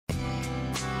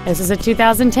This is a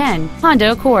 2010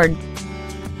 Honda Accord.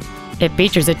 It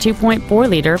features a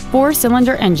 2.4-liter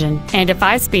four-cylinder engine and a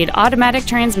 5-speed automatic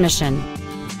transmission.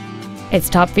 Its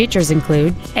top features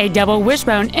include a double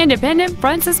wishbone independent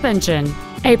front suspension,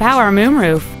 a power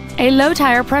moonroof, a low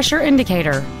tire pressure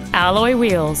indicator, alloy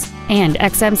wheels, and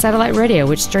XM satellite radio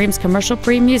which streams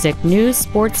commercial-free music, news,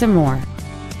 sports, and more.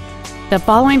 The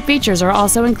following features are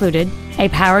also included: a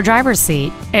power driver's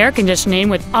seat, air conditioning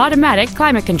with automatic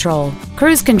climate control,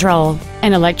 cruise control,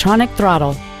 an electronic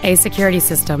throttle, a security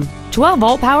system,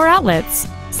 12-volt power outlets,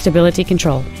 stability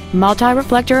control,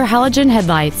 multi-reflector halogen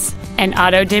headlights, an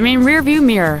auto-dimming rear-view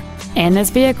mirror, and this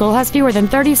vehicle has fewer than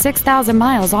 36,000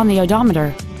 miles on the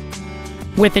odometer.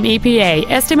 With an EPA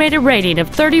estimated rating of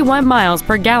 31 miles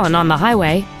per gallon on the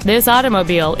highway, this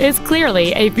automobile is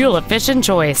clearly a fuel-efficient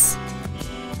choice.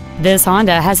 This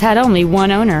Honda has had only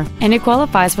one owner, and it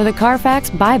qualifies for the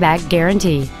Carfax buyback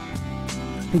guarantee.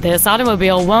 This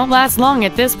automobile won't last long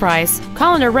at this price.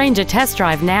 Call and arrange a test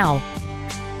drive now.